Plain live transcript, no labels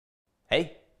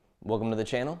Hey, welcome to the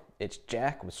channel. It's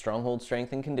Jack with Stronghold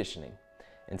Strength and Conditioning.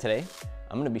 And today,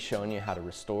 I'm going to be showing you how to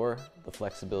restore the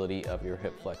flexibility of your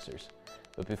hip flexors.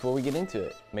 But before we get into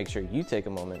it, make sure you take a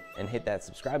moment and hit that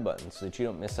subscribe button so that you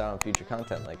don't miss out on future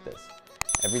content like this.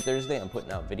 Every Thursday, I'm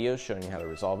putting out videos showing you how to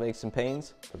resolve aches and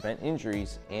pains, prevent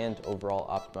injuries, and overall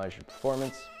optimize your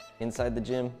performance inside the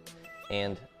gym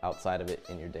and outside of it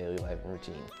in your daily life and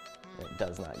routine. And it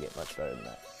does not get much better than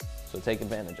that. So take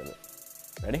advantage of it.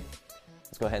 Ready?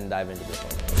 Let's go ahead and dive into this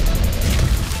one.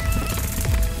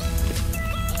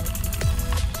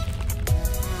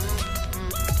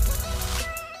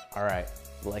 All right,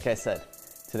 like I said,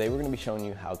 today we're gonna be showing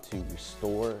you how to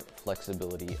restore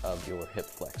flexibility of your hip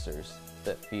flexors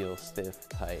that feel stiff,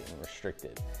 tight, and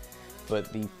restricted.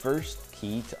 But the first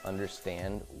key to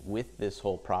understand with this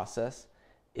whole process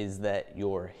is that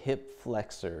your hip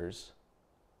flexors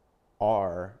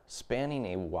are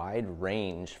spanning a wide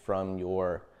range from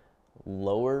your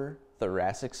lower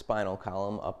thoracic spinal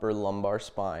column, upper lumbar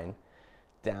spine,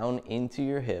 down into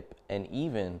your hip, and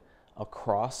even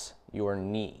across your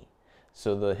knee.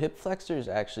 So the hip flexors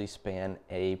actually span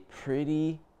a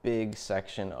pretty big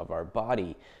section of our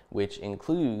body, which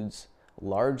includes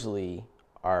largely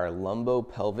our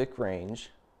lumbopelvic range,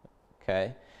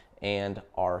 okay, and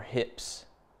our hips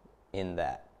in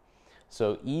that.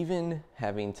 So even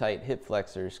having tight hip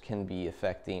flexors can be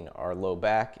affecting our low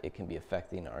back, it can be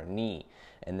affecting our knee.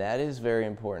 And that is very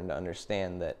important to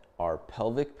understand, that our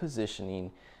pelvic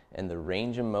positioning and the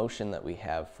range of motion that we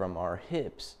have from our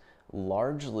hips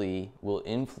largely will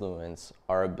influence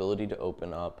our ability to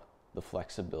open up the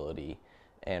flexibility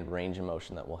and range of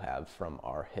motion that we'll have from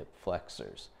our hip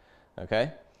flexors,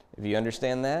 okay? If you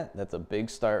understand that, that's a big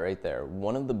start right there.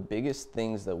 One of the biggest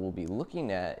things that we'll be looking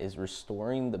at is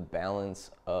restoring the balance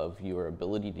of your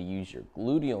ability to use your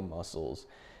gluteal muscles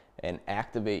and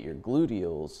activate your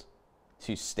gluteals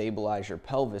to stabilize your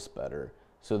pelvis better,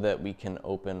 so that we can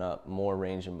open up more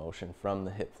range of motion from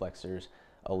the hip flexors,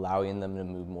 allowing them to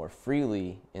move more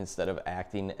freely instead of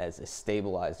acting as a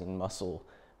stabilizing muscle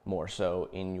more so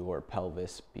in your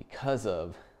pelvis because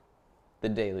of the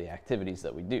daily activities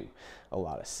that we do. A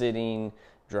lot of sitting,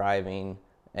 driving,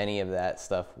 any of that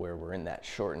stuff where we're in that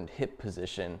shortened hip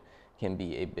position can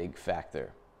be a big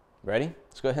factor. Ready?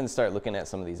 Let's go ahead and start looking at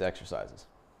some of these exercises.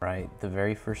 Right, the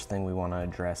very first thing we want to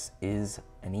address is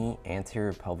any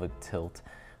anterior pelvic tilt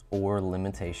or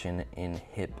limitation in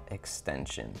hip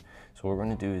extension. So what we're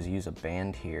going to do is use a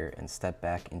band here and step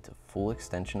back into full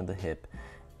extension of the hip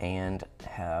and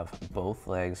have both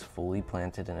legs fully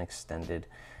planted and extended.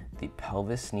 The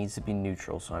pelvis needs to be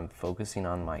neutral, so I'm focusing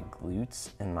on my glutes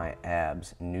and my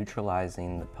abs,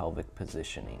 neutralizing the pelvic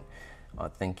positioning.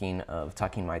 Thinking of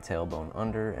tucking my tailbone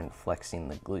under and flexing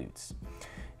the glutes.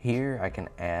 Here I can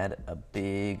add a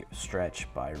big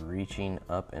stretch by reaching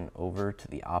up and over to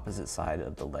the opposite side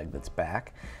of the leg that's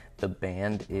back. The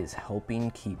band is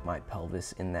helping keep my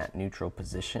pelvis in that neutral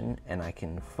position, and I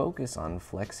can focus on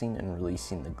flexing and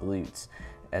releasing the glutes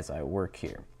as I work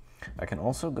here. I can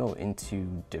also go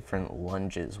into different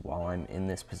lunges while I'm in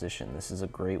this position. This is a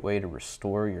great way to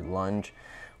restore your lunge.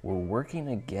 We're working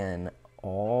again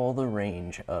all the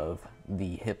range of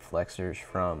the hip flexors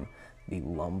from the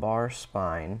lumbar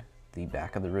spine, the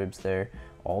back of the ribs there,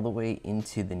 all the way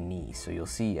into the knee. So you'll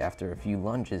see after a few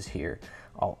lunges here,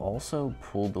 I'll also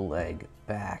pull the leg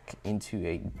back into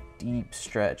a deep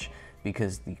stretch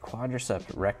because the quadricep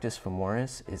rectus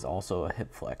femoris is also a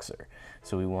hip flexor.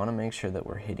 So we want to make sure that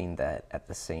we're hitting that at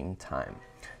the same time.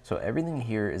 So everything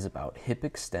here is about hip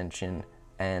extension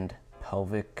and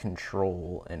pelvic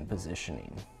control and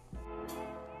positioning.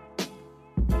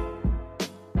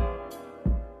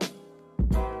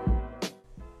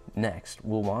 Next,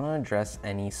 we'll want to address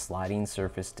any sliding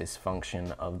surface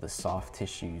dysfunction of the soft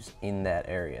tissues in that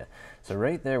area. So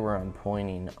right there where I'm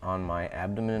pointing on my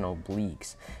abdomen and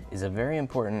obliques is a very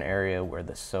important area where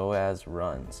the psoas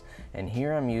runs. And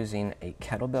here I'm using a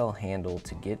kettlebell handle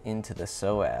to get into the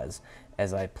psoas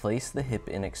as I place the hip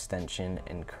in extension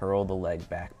and curl the leg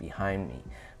back behind me.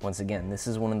 Once again, this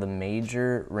is one of the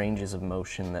major ranges of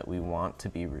motion that we want to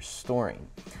be restoring.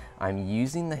 I'm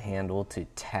using the handle to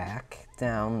tack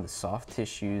down the soft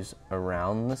tissues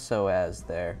around the psoas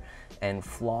there and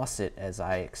floss it as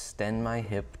I extend my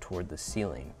hip toward the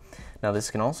ceiling. Now this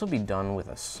can also be done with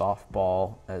a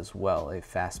softball as well. A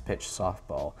fast pitch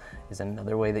softball is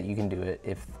another way that you can do it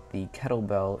if the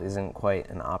kettlebell isn't quite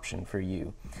an option for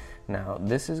you. Now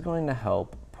this is going to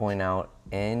help point out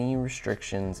any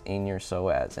restrictions in your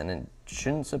psoas, and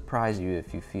shouldn't surprise you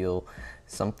if you feel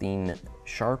something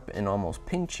sharp and almost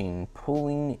pinching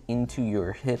pulling into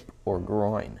your hip or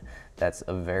groin. That's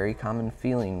a very common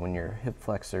feeling when your hip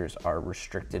flexors are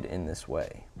restricted in this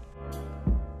way.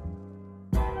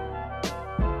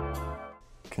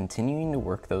 Continuing to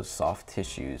work those soft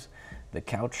tissues, the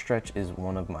couch stretch is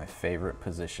one of my favorite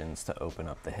positions to open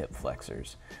up the hip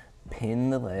flexors. Pin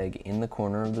the leg in the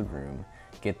corner of the room,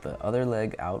 get the other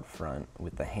leg out front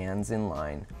with the hands in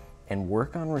line, and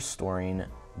work on restoring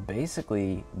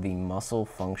basically the muscle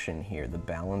function here, the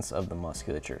balance of the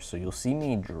musculature. So you'll see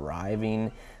me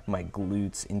driving my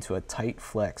glutes into a tight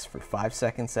flex for 5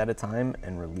 seconds at a time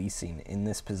and releasing in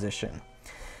this position.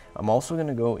 I'm also going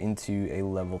to go into a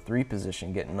level 3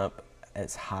 position, getting up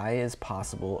as high as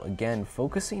possible, again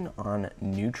focusing on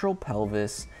neutral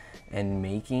pelvis and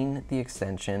making the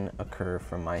extension occur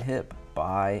from my hip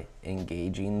by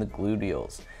engaging the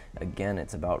gluteals. Again,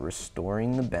 it's about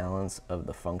restoring the balance of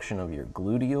the function of your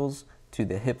gluteals to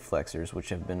the hip flexors, which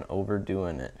have been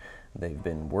overdoing it. They've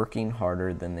been working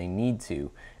harder than they need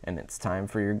to, and it's time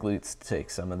for your glutes to take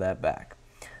some of that back.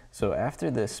 So after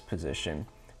this position,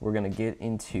 we're going to get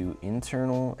into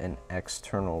internal and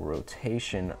external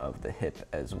rotation of the hip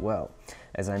as well.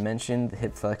 As I mentioned, the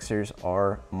hip flexors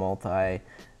are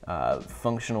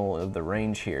functional of the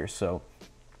range here. So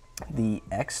the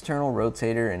external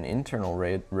rotator and internal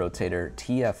rotator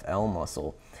TFL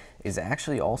muscle is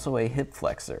actually also a hip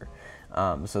flexor.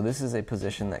 So this is a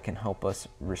position that can help us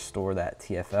restore that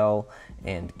TFL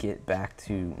and get back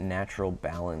to natural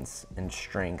balance and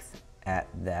strength at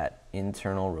that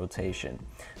internal rotation.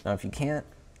 Now, if you can't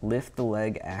lift the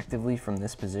leg actively from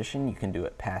this position, you can do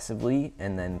it passively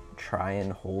and then try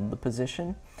and hold the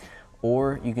position,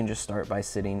 or you can just start by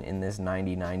sitting in this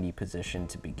 90-90 position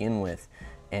to begin with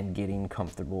and getting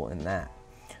comfortable in that.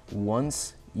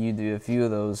 Once you do a few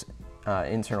of those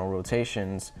internal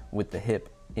rotations with the hip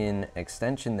in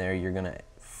extension there, you're going to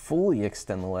fully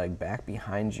extend the leg back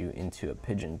behind you into a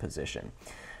pigeon position.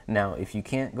 Now, if you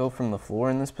can't go from the floor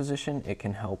in this position, it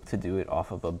can help to do it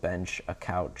off of a bench, a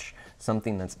couch,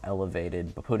 something that's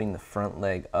elevated, but putting the front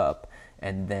leg up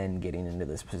and then getting into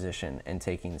this position and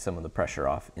taking some of the pressure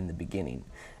off in the beginning.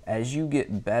 As you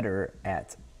get better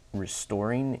at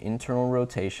restoring internal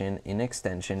rotation in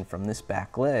extension from this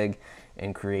back leg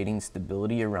and creating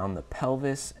stability around the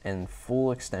pelvis and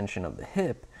full extension of the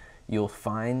hip, you'll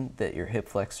find that your hip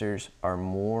flexors are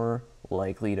more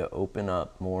likely to open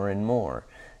up more and more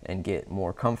and get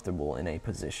more comfortable in a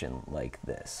position like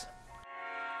this.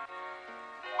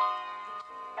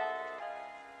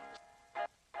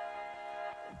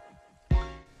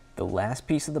 The last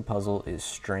piece of the puzzle is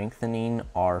strengthening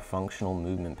our functional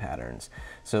movement patterns.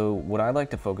 So what I like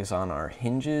to focus on are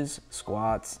hinges,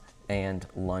 squats, and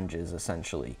lunges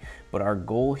essentially. But our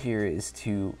goal here is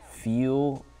to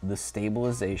feel the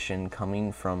stabilization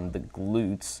coming from the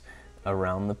glutes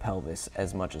around the pelvis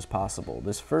as much as possible.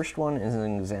 This first one is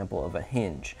an example of a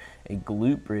hinge, a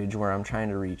glute bridge where I'm trying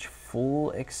to reach full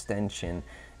extension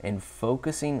and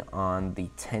focusing on the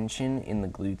tension in the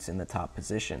glutes in the top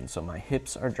position. So my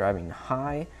hips are driving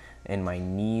high and my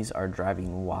knees are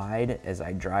driving wide as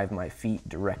I drive my feet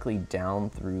directly down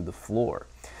through the floor.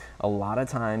 A lot of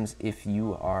times if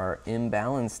you are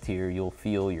imbalanced here, you'll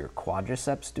feel your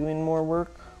quadriceps doing more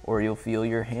work or you'll feel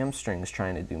your hamstrings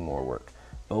trying to do more work.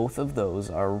 Both of those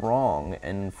are wrong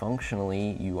and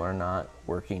functionally you are not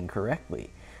working correctly.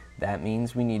 That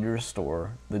means we need to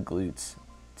restore the glutes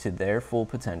to their full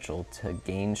potential to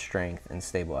gain strength and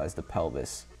stabilize the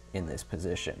pelvis in this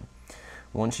position.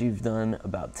 Once you've done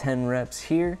about 10 reps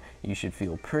here, you should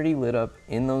feel pretty lit up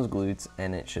in those glutes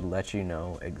and it should let you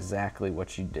know exactly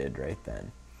what you did right then.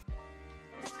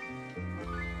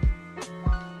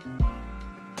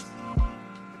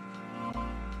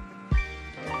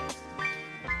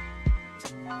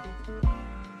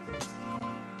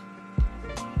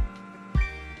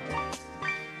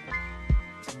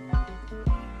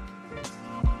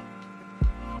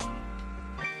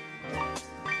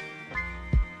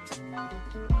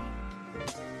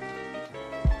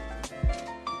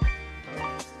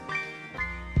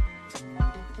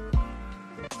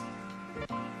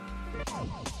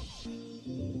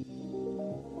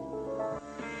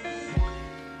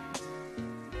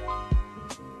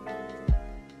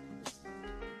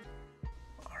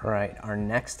 All right, our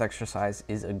next exercise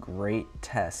is a great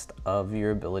test of your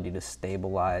ability to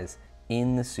stabilize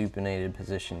in the supinated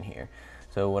position here.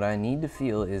 So what I need to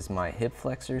feel is my hip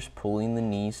flexors pulling the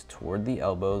knees toward the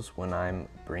elbows when I'm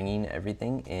bringing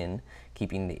everything in,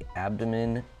 keeping the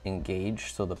abdomen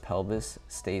engaged so the pelvis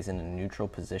stays in a neutral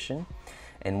position.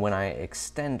 And when I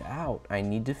extend out, I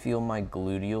need to feel my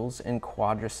gluteals and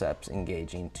quadriceps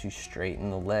engaging to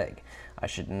straighten the leg. I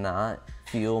should not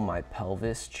feel my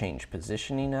pelvis change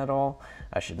positioning at all.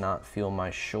 I should not feel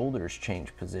my shoulders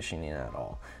change positioning at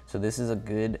all. So this is a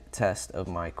good test of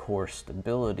my core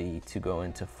stability to go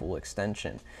into full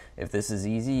extension. If this is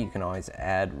easy, you can always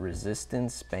add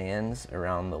resistance bands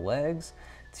around the legs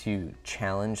to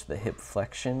challenge the hip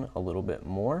flexion a little bit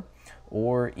more,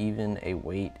 or even a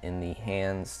weight in the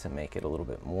hands to make it a little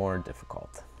bit more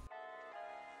difficult.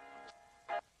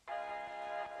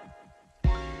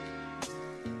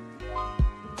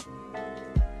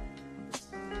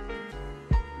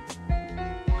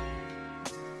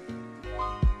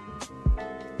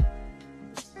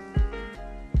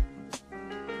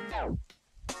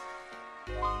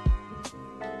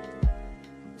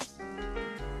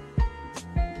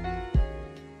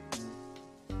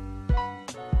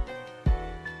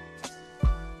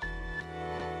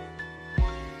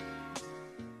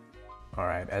 All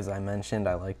right, as I mentioned,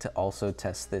 I like to also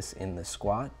test this in the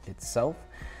squat itself.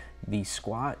 The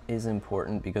squat is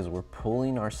important because we're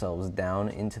pulling ourselves down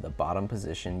into the bottom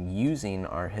position using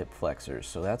our hip flexors.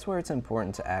 So that's where it's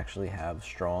important to actually have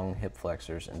strong hip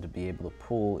flexors and to be able to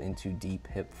pull into deep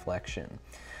hip flexion.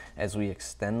 As we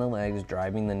extend the legs,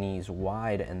 driving the knees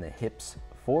wide and the hips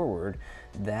forward,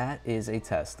 that is a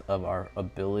test of our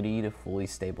ability to fully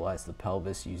stabilize the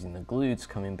pelvis using the glutes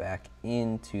coming back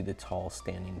into the tall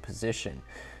standing position.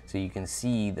 So you can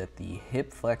see that the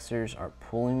hip flexors are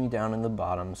pulling me down in the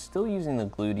bottom, still using the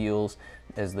gluteals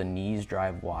as the knees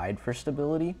drive wide for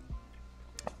stability,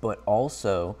 but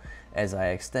also as I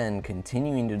extend,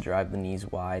 continuing to drive the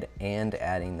knees wide and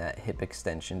adding that hip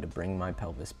extension to bring my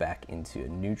pelvis back into a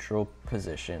neutral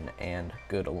position and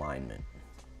good alignment.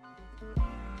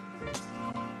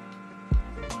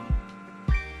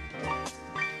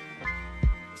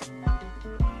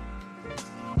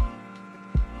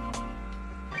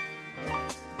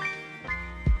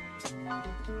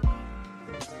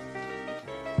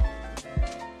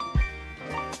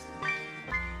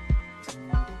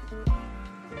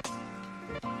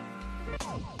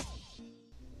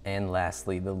 And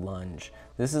lastly, the lunge.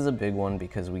 This is a big one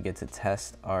because we get to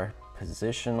test our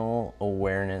positional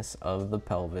awareness of the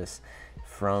pelvis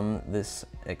from this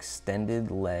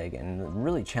extended leg and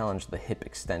really challenge the hip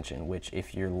extension, which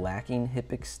if you're lacking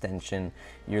hip extension,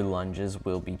 your lunges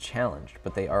will be challenged.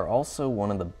 But they are also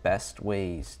one of the best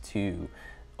ways to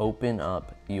open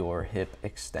up your hip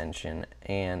extension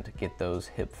and get those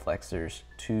hip flexors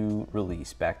to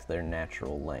release back to their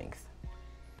natural length.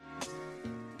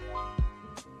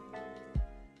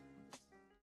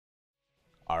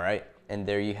 All right, and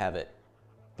there you have it.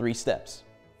 3 steps.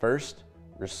 First,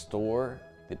 restore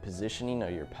the positioning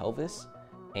of your pelvis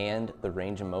and the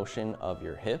range of motion of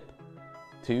your hip.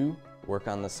 2, work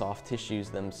on the soft tissues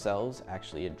themselves,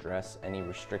 actually address any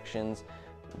restrictions,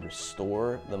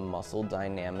 restore the muscle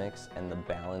dynamics and the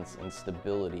balance and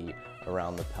stability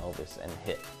around the pelvis and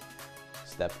hip.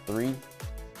 Step 3,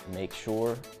 make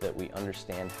sure that we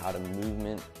understand how to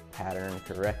movement pattern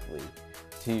correctly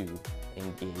to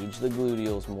engage the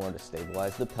gluteals more to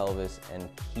stabilize the pelvis and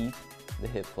keep the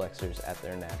hip flexors at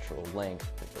their natural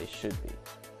length that they should be.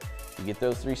 If you get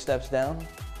those 3 steps down,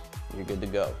 you're good to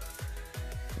go.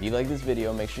 If you like this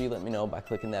video, make sure you let me know by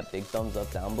clicking that big thumbs up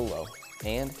down below,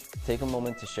 and take a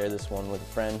moment to share this one with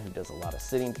a friend who does a lot of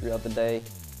sitting throughout the day.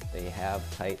 They have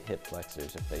tight hip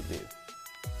flexors if they do.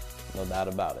 No doubt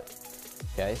about it.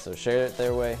 Okay, so share it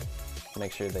their way.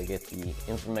 Make sure they get the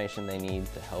information they need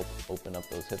to help open up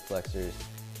those hip flexors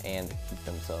and keep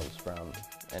themselves from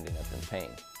ending up in pain.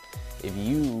 If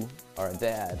you are a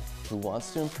dad who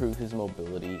wants to improve his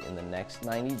mobility in the next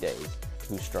 90 days,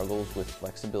 who struggles with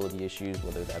flexibility issues,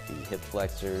 whether that be hip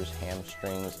flexors,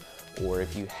 hamstrings, or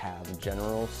if you have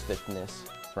general stiffness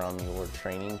from your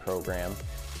training program,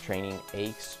 training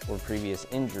aches or previous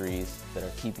injuries that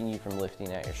are keeping you from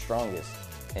lifting at your strongest,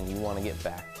 and you want to get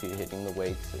back to hitting the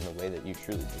weights in the way that you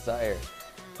truly desire,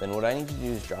 then what I need to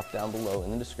do is drop down below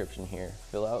in the description here,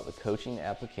 fill out the coaching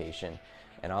application,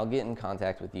 and I'll get in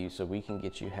contact with you so we can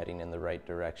get you heading in the right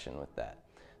direction with that.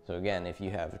 So again, if you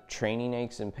have training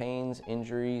aches and pains,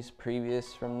 injuries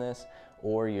previous from this,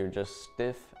 or you're just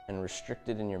stiff and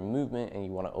restricted in your movement and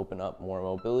you want to open up more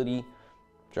mobility,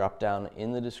 drop down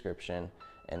in the description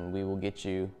and we will get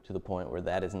you to the point where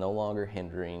that is no longer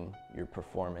hindering your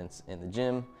performance in the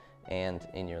gym and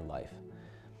in your life.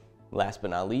 Last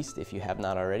but not least, if you have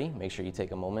not already, make sure you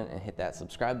take a moment and hit that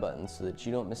subscribe button so that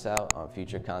you don't miss out on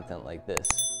future content like this.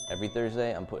 Every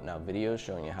Thursday, I'm putting out videos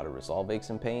showing you how to resolve aches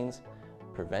and pains,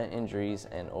 prevent injuries,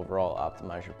 and overall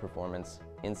optimize your performance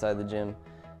inside the gym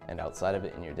and outside of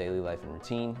it in your daily life and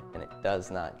routine, and it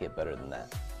does not get better than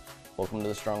that. Welcome to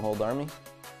the Stronghold Army.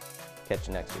 Catch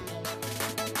you next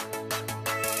video.